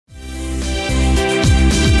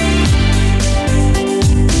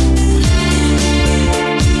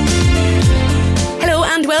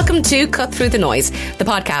Welcome to Cut Through the Noise, the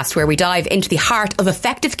podcast where we dive into the heart of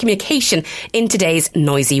effective communication in today's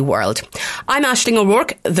noisy world. I'm Aisling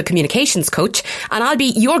O'Rourke, the communications coach, and I'll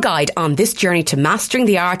be your guide on this journey to mastering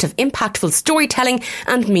the art of impactful storytelling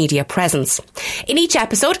and media presence. In each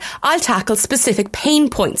episode, I'll tackle specific pain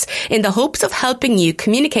points in the hopes of helping you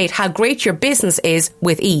communicate how great your business is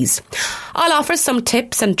with ease. I'll offer some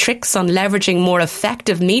tips and tricks on leveraging more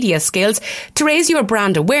effective media skills to raise your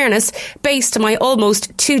brand awareness based on my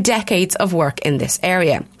almost 2 decades of work in this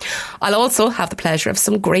area. I'll also have the pleasure of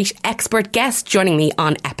some great expert guests joining me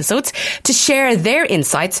on episodes to share their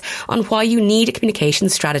insights on why you need a communication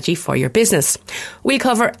strategy for your business. We'll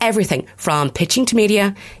cover everything from pitching to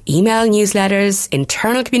media, email newsletters,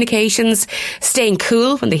 internal communications, staying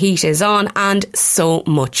cool when the heat is on, and so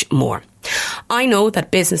much more. I know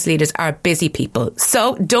that business leaders are busy people,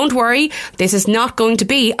 so don't worry, this is not going to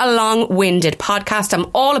be a long-winded podcast. I'm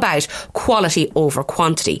all about quality over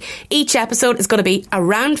quantity. Each episode is going to be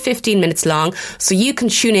around 15 minutes long, so you can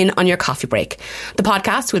tune in on your coffee break. The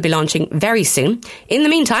podcast will be launching very soon. In the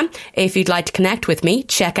meantime, if you'd like to connect with me,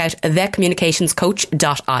 check out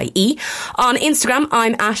thecommunicationscoach.ie. On Instagram,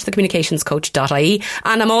 I'm at thecommunicationscoach.ie,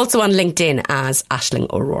 and I'm also on LinkedIn as Aisling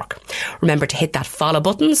O'Rourke. Remember to hit that follow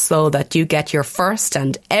button so that you get your first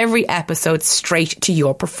and every episode straight to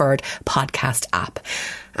your preferred podcast app.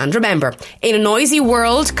 And remember, in a noisy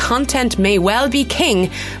world, content may well be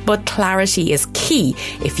king, but clarity is key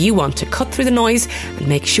if you want to cut through the noise and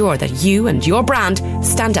make sure that you and your brand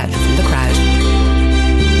stand out from the crowd.